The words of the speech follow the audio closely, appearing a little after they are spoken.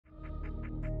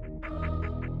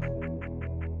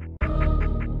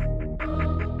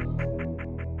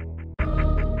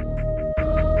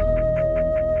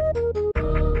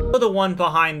the one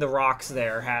behind the rocks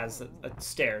there has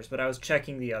stairs, but I was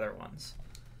checking the other ones.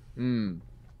 Hmm.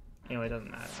 Anyway, it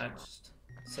doesn't matter. I just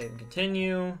save and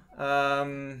continue.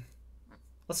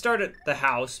 Let's start at the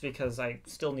house because I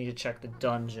still need to check the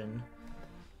dungeon.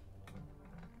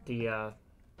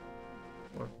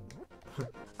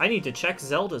 I need to check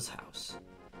Zelda's house.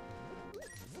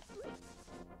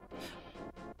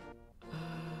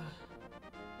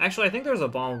 Actually, I think there's a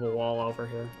bombable wall over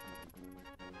here.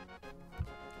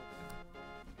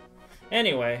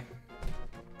 Anyway.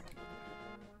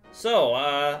 So,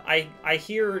 I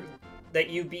hear that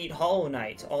you beat Hollow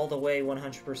Knight all the way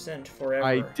 100% forever.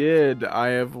 I did. I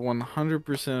have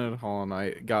 100% at Hollow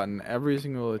Knight, gotten every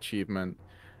single achievement.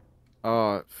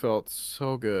 Oh, it felt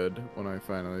so good when I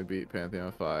finally beat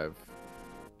Pantheon 5.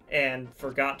 And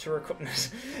forgot to record.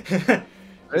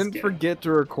 I didn't forget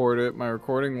to record it. My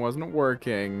recording wasn't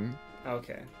working.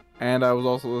 Okay. And I was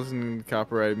also listening to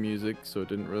copyrighted music, so it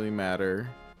didn't really matter.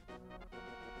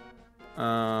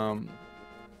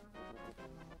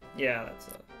 Yeah, that's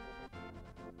a...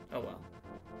 Oh, well.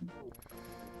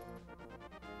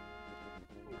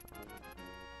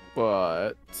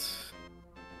 But...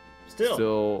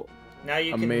 Still now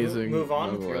you can amazing move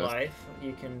on with your life.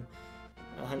 You can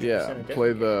 100% yeah,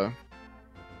 play the...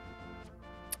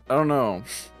 I don't know.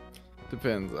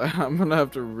 Depends. I'm gonna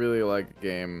have to really like a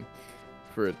game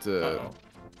for it to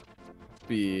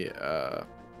be,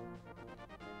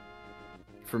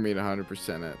 for me to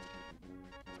 100% it.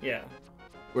 Yeah.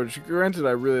 Which, granted,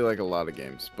 I really like a lot of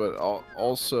games, but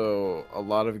also a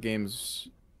lot of games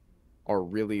are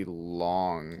really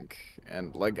long.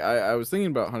 And, like, I was thinking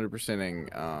about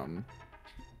 100%ing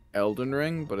Elden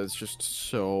Ring, but it's just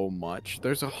so much.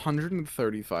 There's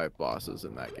 135 bosses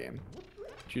in that game.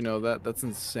 Do you know that? That's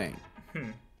insane.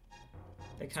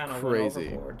 They kind of went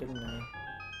overboard, didn't they?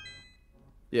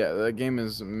 Yeah, that game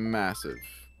is massive.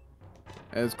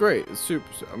 And it's great. It's super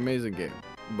amazing game.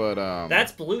 But,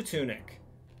 That's Blue Tunic.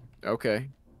 Okay.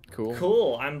 Cool.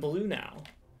 Cool, I'm blue now.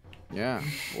 Yeah.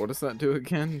 What does that do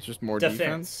again? It's just more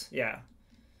defense? Yeah.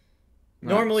 Nice.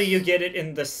 Normally you get it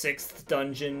in the 6th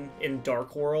dungeon in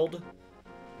Dark World.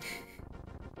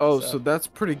 Oh, so that's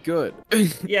pretty good.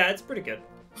 Yeah, it's pretty good.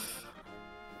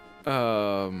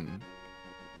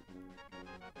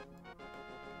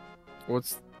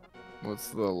 What's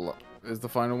the... Is the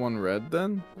final one red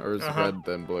then? Or is it red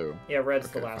then blue? Yeah, red's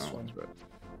the last one. Red.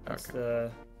 That's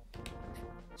the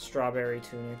strawberry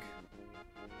tunic.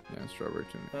 Yeah, strawberry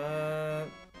tunic.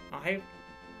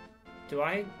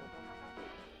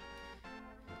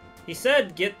 He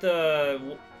said get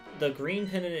the green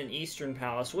pendant in Eastern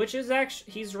Palace, which is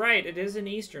actually, he's right, it is in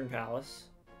Eastern Palace.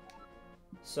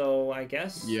 So I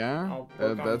guess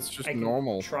that's just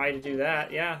normal. Try to do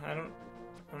that. Yeah, I don't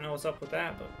know what's up with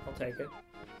that, but I'll take it.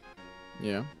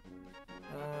 Yeah.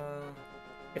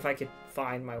 If I could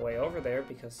find my way over there,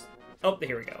 because... Oh,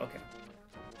 here we go, okay.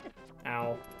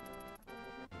 Ow.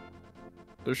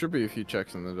 There should be a few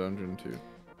checks in the dungeon, too.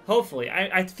 Hopefully.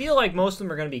 I feel like most of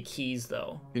them are going to be keys,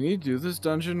 though. Can you do this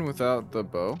dungeon without the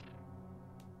bow?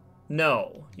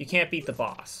 No. You can't beat the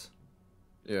boss.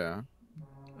 Yeah.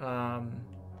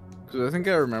 Because I think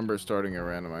I remember starting a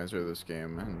randomizer this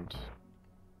game, and...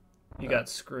 You got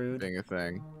screwed. Being a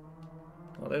thing.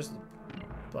 Well, there's the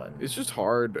button. It's just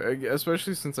hard,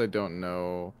 especially since I don't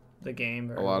know the game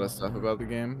a lot of stuff about the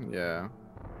game. Yeah.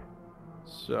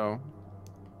 So.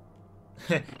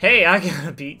 Hey, I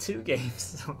gotta beat 2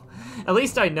 games. So at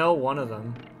least I know one of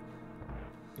them.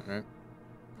 Alright.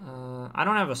 I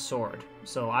don't have a sword,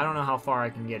 so I don't know how far I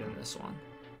can get in this one.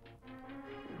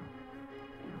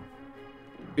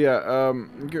 Yeah,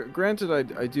 granted,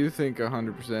 I do think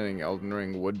 100%ing Elden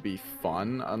Ring would be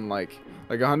fun, unlike,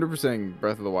 like, 100%ing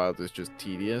Breath of the Wild is just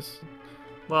tedious.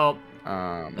 Well,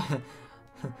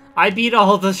 I beat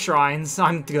all the shrines,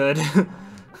 I'm good.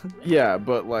 Yeah,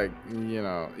 but, like, you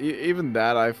know, even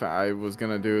that I was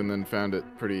gonna do and then found it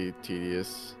pretty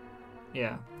tedious.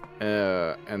 Yeah.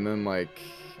 And then, like,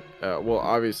 well,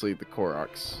 obviously the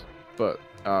Koroks, but...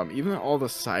 even all the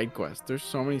side quests. There's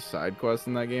so many side quests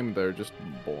in that game that are just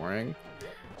boring.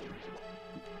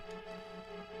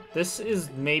 This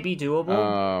is maybe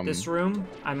doable, this room.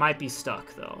 I might be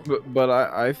stuck, though. But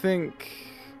I think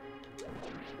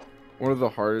one of the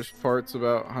hardest parts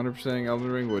about 100%ing Elden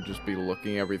Ring would just be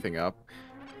looking everything up.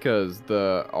 Because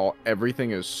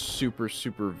everything is super,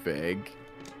 super vague.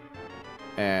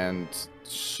 And it's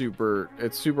super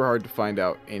hard to find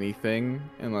out anything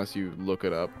unless you look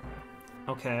it up.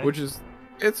 Okay. Which is,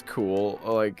 it's cool.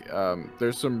 Like,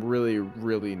 there's some really,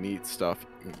 really neat stuff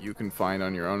you can find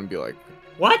on your own and be like,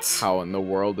 what? How in the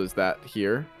world is that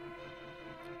here?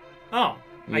 Oh,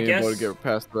 I guess. Able to get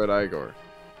past Red Igor.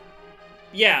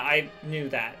 Yeah, I knew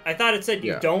that. I thought it said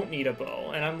you Yeah. don't need a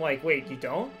bow, and I'm like, wait, you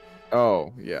don't?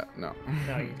 Oh, yeah, no.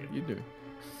 No, you do. You do.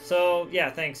 So, yeah,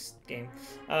 thanks, game.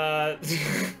 Oh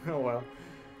well.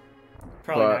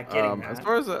 Probably not getting that. As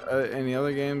far as any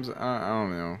other games, I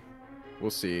don't know.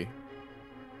 We'll see.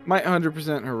 Might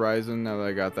 100% Horizon now that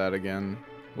I got that again.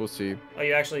 We'll see. Oh,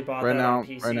 you actually bought that on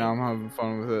PC? Right now I'm having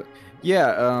fun with it.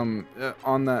 Yeah,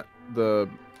 on the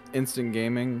Instant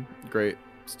Gaming, great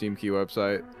Steam Key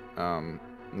website.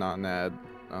 Not an ad,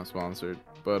 not sponsored,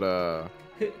 but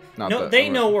not no, that, they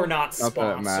know we're not sponsored. Not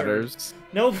that it matters.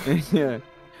 Nope. Yeah.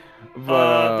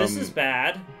 But this is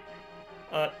bad.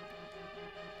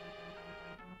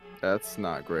 That's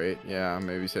not great. Yeah,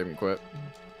 maybe save and quit.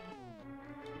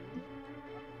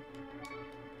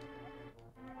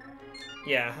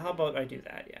 Yeah, how about I do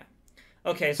that? Yeah.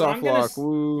 Okay, so Soft lock.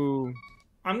 Woo.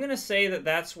 I'm gonna say that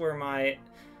that's where my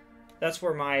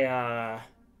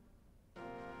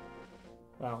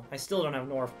well, I still don't have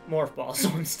morph ball, so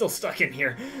I'm still stuck in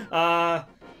here.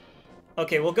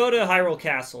 Okay, we'll go to Hyrule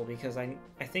Castle because I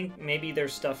think maybe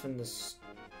there's stuff in the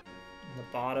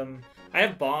bottom. I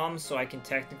have bombs, so I can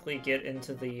technically get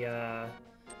into the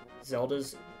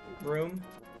Zelda's room,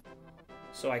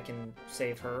 so I can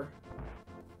save her.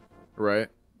 Right.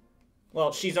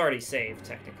 Well, she's already saved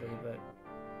technically, but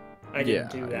I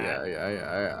didn't do that.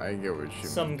 Yeah, I get what you mean.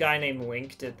 Some guy named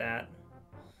Link did that.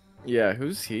 Yeah,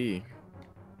 who's he?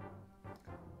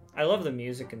 I love the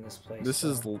music in this place. This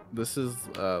is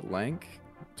Lank,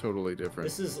 totally different.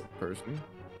 This is person.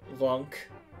 Lunk.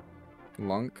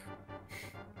 Lunk.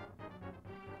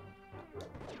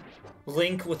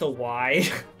 Link with a Y.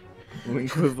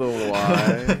 Link with a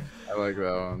Y. I like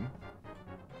that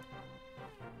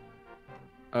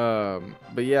one.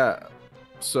 But yeah,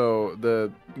 so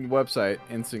the website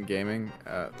Instant Gaming,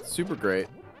 super great.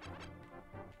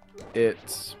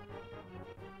 It's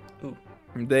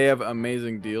they have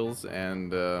amazing deals,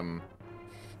 and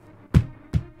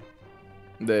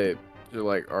they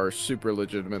like are super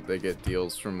legitimate. They get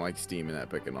deals from like Steam and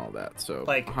Epic and all that. So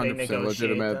like 100%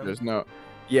 legitimate. Them?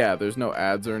 There's no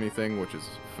ads or anything, which is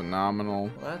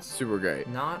phenomenal. Well, that's super great.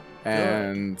 Not good.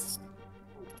 And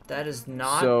that is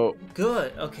not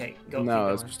good. Okay, go. No,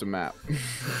 that's just a map.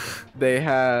 They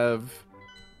have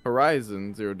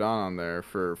Horizon Zero Dawn on there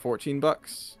for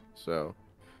 $14. So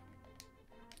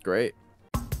great.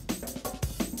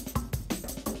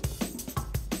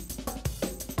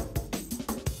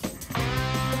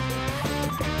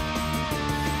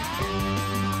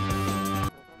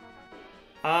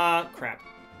 Crap.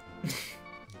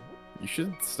 You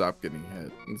should stop getting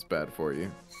hit. It's bad for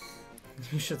you.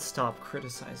 You should stop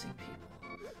criticizing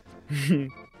people.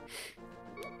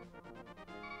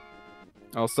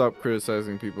 I'll stop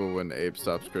criticizing people when Abe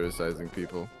stops criticizing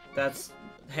people.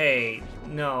 Hey,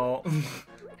 no.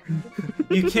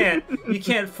 You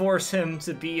can't force him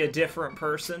to be a different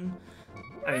person.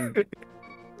 I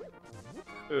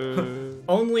mean,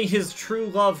 only his true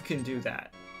love can do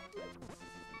that.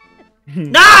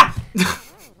 Nah!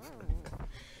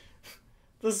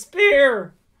 The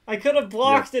spear! I could have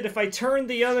blocked it if I turned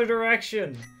the other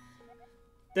direction.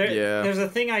 There's a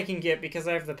thing I can get because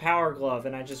I have the power glove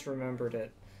and I just remembered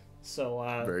it. So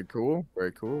very cool.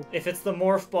 Very cool. If it's the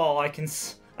morph ball, I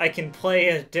can play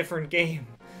a different game.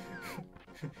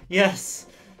 Yes.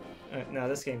 No,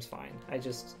 this game's fine. I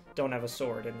just don't have a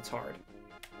sword and it's hard.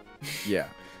 Yeah.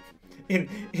 In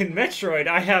Metroid,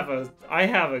 I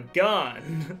have a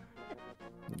gun.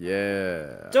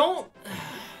 Yeah. Don't.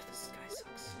 This guy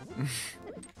sucks.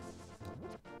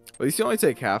 At least you only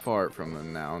take half heart from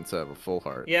them now instead of a full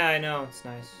heart. Yeah, I know. It's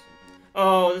nice.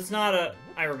 Oh, it's not a...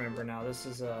 I remember now. This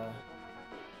is a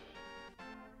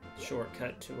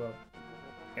shortcut to a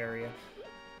area.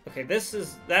 Okay,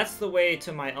 that's the way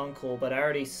to my uncle, but I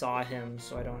already saw him,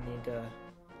 so I don't need to...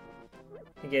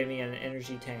 He gave me an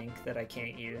energy tank that I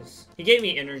can't use. He gave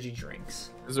me energy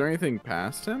drinks. Is there anything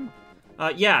past him?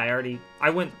 Yeah, I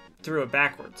went through it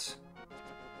backwards.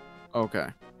 Okay.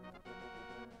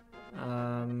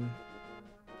 I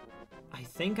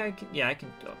think I can... Yeah, I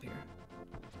can go up here.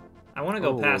 I want to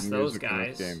go past those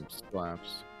guys. This game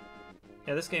slaps.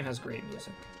 Yeah, this game has great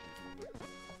music.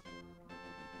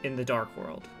 In the Dark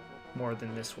World. More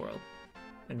than this world,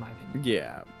 in my opinion.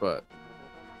 Yeah, but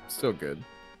still good.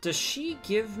 Does she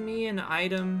give me an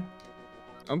item?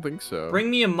 I don't think so.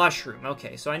 Bring me a mushroom.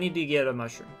 Okay, so I need to get a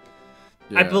mushroom.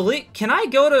 Yeah. I believe... Can I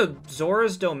go to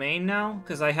Zora's domain now?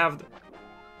 Because I have the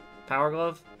Power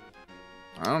Glove?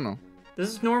 I don't know. This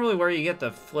is normally where you get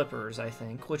the flippers, I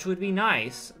think, which would be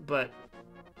nice, but...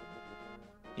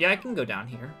 Yeah, I can go down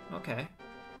here. Okay.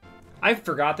 I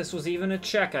forgot this was even a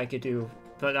check I could do,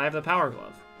 but I have the Power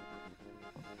Glove.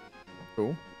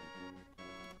 Cool.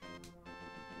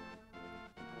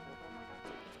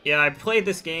 Yeah, I played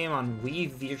this game on Wii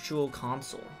Virtual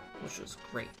Console, which was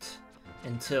great.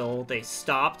 Until they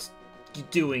stopped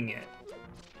doing it.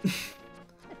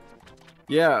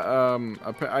 Yeah,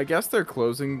 I guess they're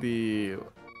closing the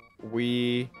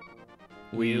Wii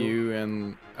U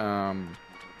and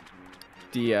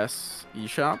DS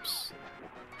eShops.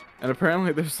 And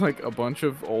apparently there's like a bunch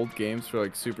of old games for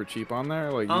like super cheap on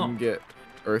there. Like you can get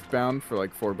Earthbound for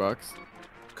like $4.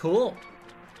 Cool.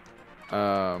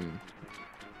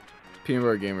 Peanut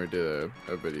Butter Gamer did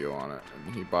a video on it,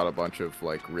 and he bought a bunch of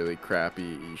like really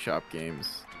crappy eShop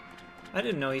games. I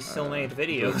didn't know he still made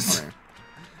videos. Really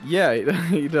yeah,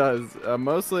 he does.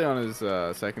 Mostly on his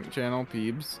second channel,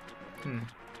 Peebs.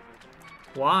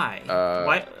 Why?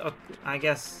 Why? I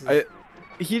guess.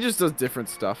 He just does different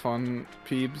stuff on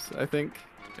Peebs, I think,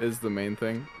 is the main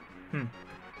thing.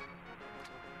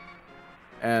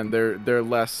 And they're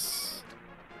less,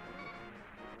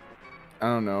 I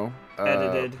don't know.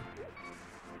 Edited.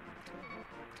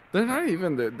 They're not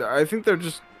even. I think they're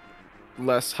just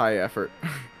less high effort.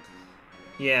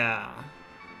 Yeah.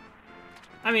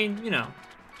 I mean, you know.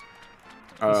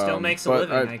 He still makes a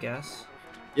living, I guess.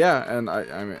 Yeah, and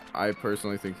I mean, I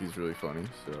personally think he's really funny.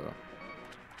 So.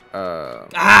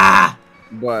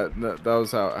 But that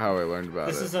was how I learned about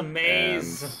it. This is a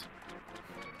maze. And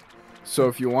so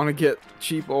if you want to get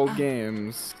cheap old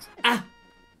games.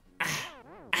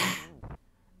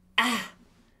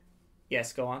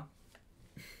 Yes, go on.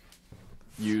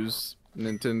 Use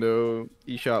Nintendo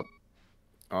eShop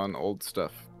on old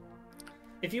stuff.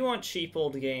 If you want cheap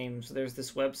old games, there's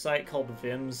this website called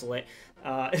Vim's.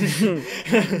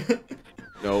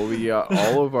 No, we got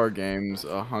all of our games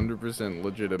 100%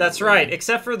 legitimate. That's right,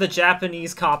 except for the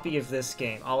Japanese copy of this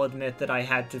game. I'll admit that I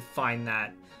had to find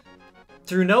that.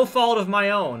 Through no fault of my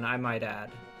own, I might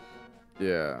add.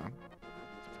 Yeah.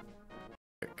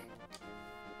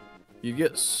 You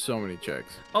get so many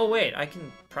checks. Oh wait, I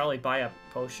can probably buy a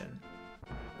potion.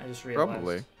 I just realized.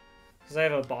 Probably. Because I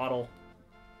have a bottle.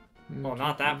 Oh,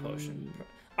 not that potion.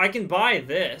 I can buy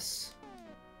this.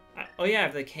 Oh yeah, I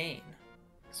have the cane.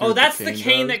 Oh, that's the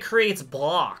cane that creates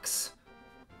blocks.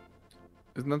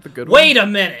 Isn't that the good one? Wait a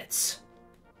minute!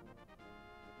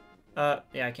 Yeah,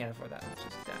 I can't afford that. Let's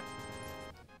just do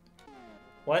that.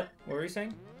 What? What were you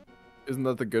saying? Isn't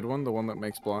that the good one? The one that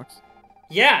makes blocks?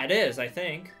 Yeah, it is, I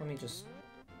think. Let me just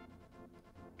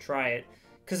try it.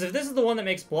 Because if this is the one that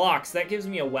makes blocks, that gives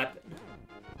me a weapon.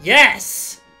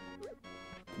 Yes!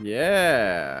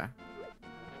 Yeah.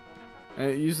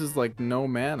 And it uses, like, no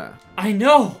mana. I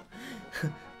know!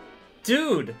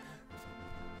 Dude!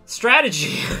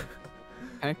 Strategy!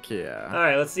 Heck yeah.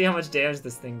 Alright, let's see how much damage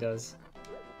this thing does.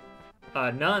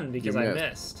 None, because I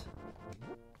missed.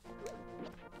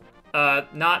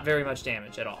 Not very much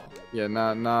damage at all. Yeah,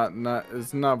 not,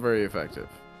 it's not very effective.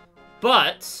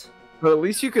 But at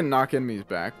least you can knock enemies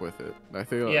back with it. I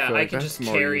feel I like can just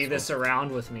carry this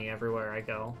around with me everywhere I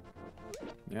go.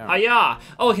 Yeah. Hi-ya!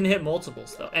 Oh, it can hit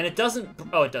multiples, though. And it doesn't...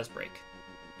 Oh, it does break.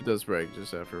 It does break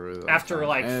just after a really long After,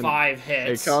 like, and 5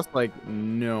 hits. It costs, like,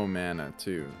 no mana,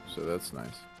 too. So that's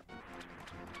nice.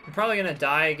 I'm probably gonna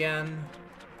die again.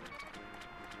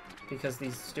 Because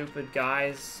these stupid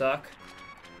guys suck.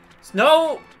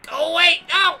 No! Oh, wait!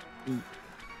 No!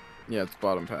 Yeah, it's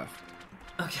bottom path.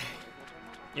 Okay.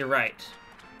 You're right.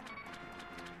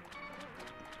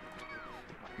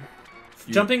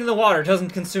 Jumping in the water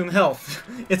doesn't consume health.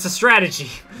 It's a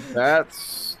strategy.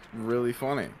 That's really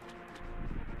funny.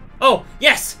 Oh,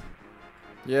 yes!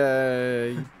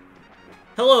 Yay.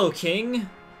 Hello, King.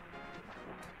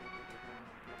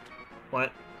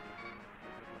 What?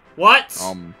 What?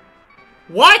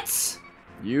 What?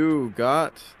 You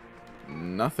got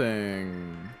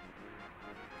nothing.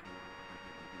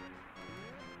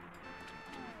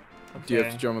 Okay. Do you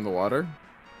have to jump in the water?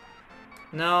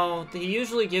 No, he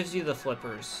usually gives you the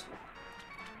flippers.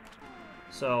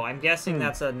 So I'm guessing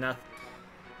that's a nothing.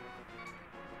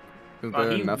 He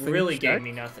really gave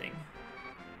me nothing.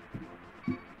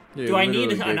 Yeah, do I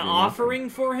need an offering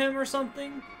for him or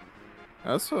something?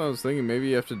 That's what I was thinking. Maybe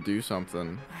you have to do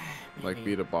something. Like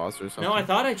beat a boss or something. No, I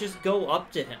thought I'd just go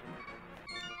up to him.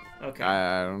 Okay.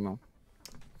 I don't know.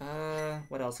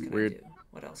 What else can I do?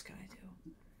 What else can I do?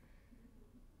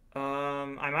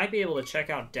 I might be able to check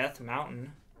out Death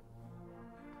Mountain.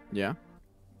 Yeah.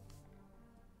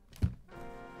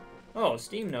 Oh,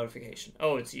 Steam notification.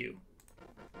 Oh, it's you.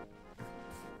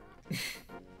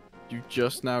 You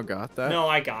just now got that? No,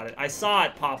 I got it. I saw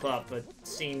it pop up, but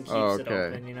Steam keeps it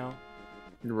open, you know?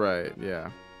 Right, yeah.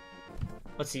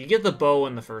 Let's see, you get the bow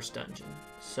in the first dungeon.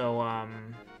 So,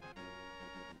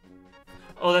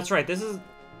 Oh, that's right. This is...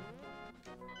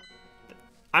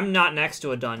 I'm not next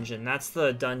to a dungeon. That's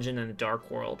the dungeon in the Dark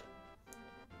World.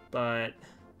 But...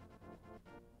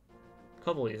 a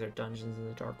couple of these are dungeons in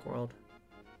the Dark World.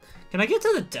 Can I get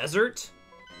to the desert?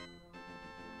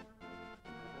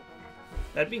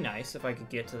 That'd be nice if I could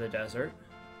get to the desert.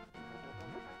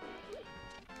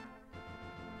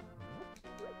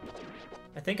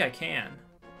 I think I can.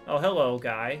 Oh, hello,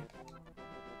 guy.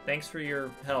 Thanks for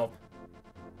your help.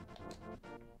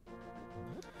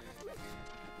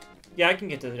 Yeah, I can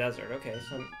get to the desert. Okay,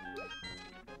 so...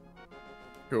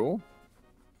 Cool.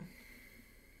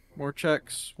 More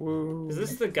checks. Woo. Is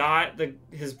this the guy,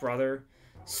 his brother?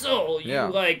 So, you, Yeah.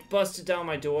 like, busted down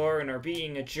my door and are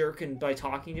being a jerk by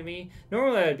talking to me?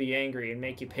 Normally I'd be angry and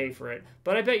make you pay for it,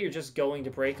 but I bet you're just going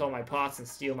to break all my pots and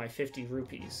steal my 50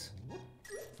 rupees.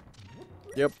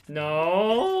 Yep.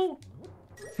 No?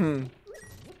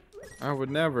 I would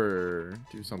never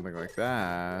do something like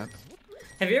that.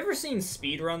 Have you ever seen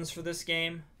speedruns for this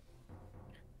game?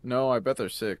 No, I bet they're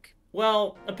sick.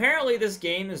 Well, apparently this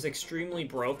game is extremely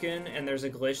broken, and there's a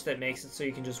glitch that makes it so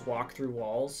you can just walk through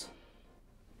walls.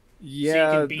 Yeah, so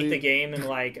you can beat the game in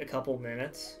like a couple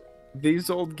minutes. These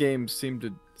old games seem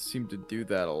to do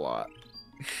that a lot.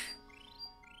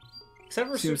 Except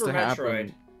for Seems Super to happen-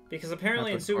 Metroid. Because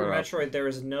apparently in happen Super quite often. Metroid there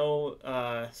is no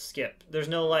skip. There's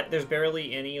no like there's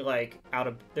barely any like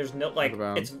there's no like Out of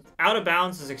bounds. it's out of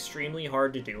bounds is extremely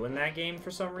hard to do in that game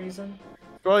for some reason.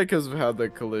 Probably because of how the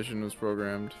collision was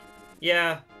programmed.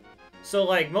 Yeah. So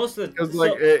like most of the Because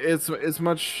like it's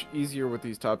much easier with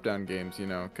these top-down games, you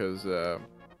know, because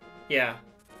yeah.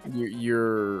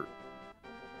 you're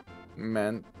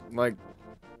meant like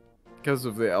because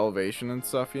of the elevation and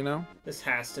stuff, you know. This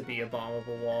has to be a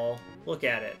bombable wall. Look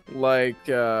at it. Like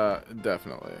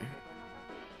definitely.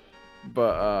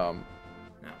 But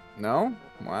no.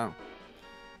 Wow.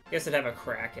 I guess it'd have a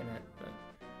crack in it, but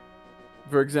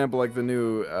For example, like the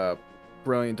new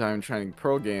Brilliant Diamond Shining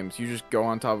Pearl games, you just go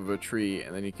on top of a tree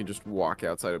and then you can just walk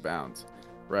outside of bounds,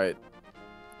 right?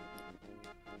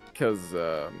 Because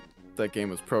that game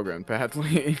was programmed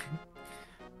badly.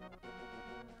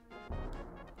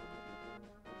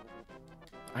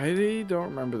 I don't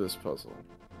remember this puzzle.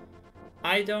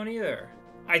 I don't either.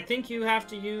 I think you have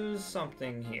to use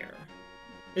something here.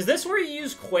 Is this where you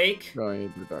use Quake?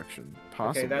 Brilliant reduction.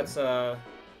 Possibly. Okay, that's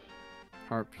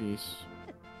Heart piece.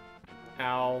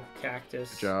 owl,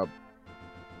 cactus. Good job.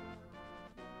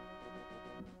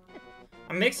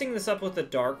 I'm mixing this up with the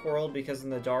Dark World because in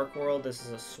the Dark World this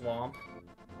is a swamp.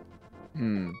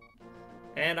 Hmm.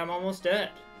 And I'm almost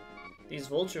dead. These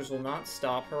vultures will not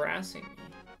stop harassing me.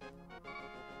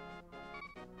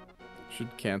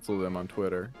 Should cancel them on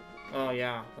Twitter. Oh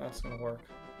yeah, that's gonna work.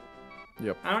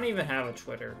 Yep. I don't even have a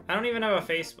Twitter. I don't even have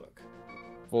a Facebook.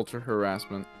 Vulture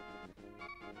harassment.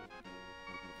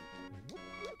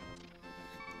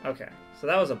 Okay, so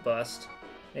that was a bust.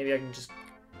 Maybe I can just...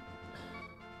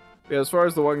 Yeah, as far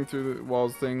as the walking through the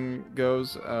walls thing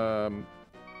goes, I'm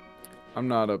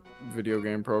not a video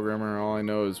game programmer. All I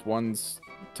know is one's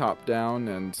top down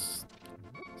and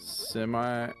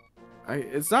semi.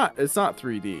 It's not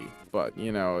 3D, but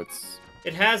you know it's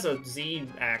It has a Z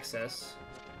axis.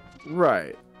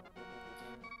 right.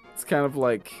 It's kind of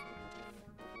like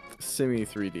semi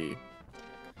 3D.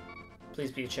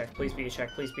 Please be a check. Please be a check.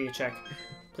 Please be a check.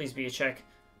 Please be a check.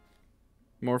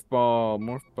 Morph ball,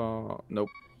 morph ball. Nope.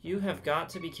 You have got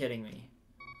to be kidding me.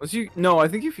 No, I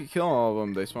think if you kill all of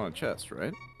them, they spawn a chest,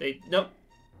 right? Nope.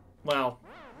 Well,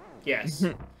 yes.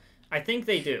 I think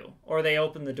they do. Or they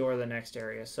open the door to the next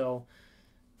area. So,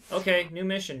 okay, new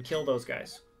mission. Kill those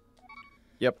guys.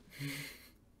 Yep.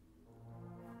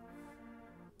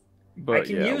 But I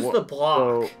can yeah, use the block.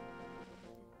 so-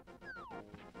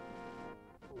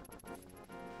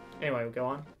 Anyway, go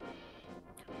on.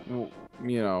 Well,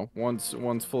 you know, one's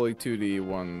fully 2D,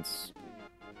 one's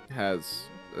has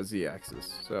a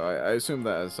Z-axis. So I assume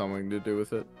that has something to do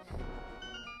with it.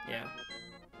 Yeah.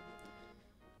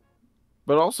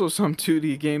 But also some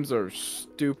 2D games are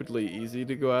stupidly easy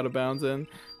to go out of bounds in.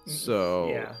 So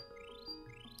Yeah.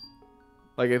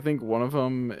 like I think one of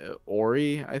them,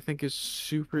 Ori, I think is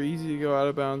super easy to go out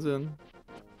of bounds in.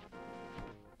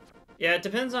 Yeah, it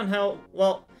depends on how...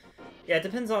 Well, yeah, it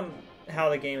depends on how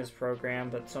the game is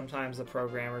programmed, but sometimes the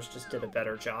programmers just did a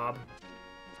better job.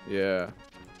 Yeah.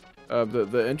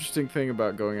 The interesting thing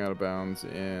about going out of bounds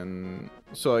in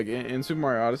in Super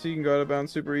Mario Odyssey, you can go out of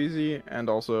bounds super easy and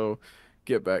also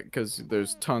get back because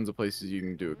there's tons of places you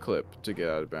can do a clip to get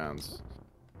out of bounds.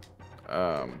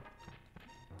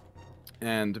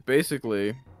 And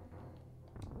basically,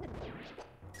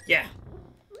 Yeah.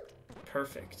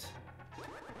 Perfect.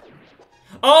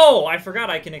 Oh, I forgot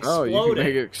I can explode Oh, you can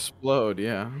make it. it explode,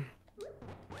 yeah.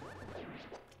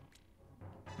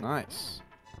 Nice.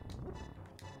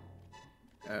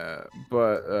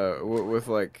 With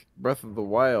like Breath of the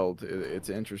Wild, it's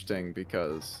interesting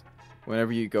because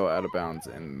whenever you go out of bounds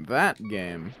in that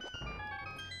game,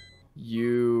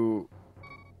 you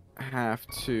have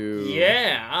to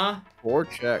Yeah. 4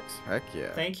 checks. Heck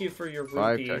yeah. Thank you for your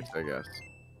 5 rupee. checks, I guess.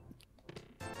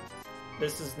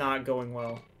 This is not going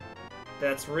well.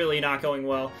 That's really not going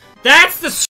well. That's the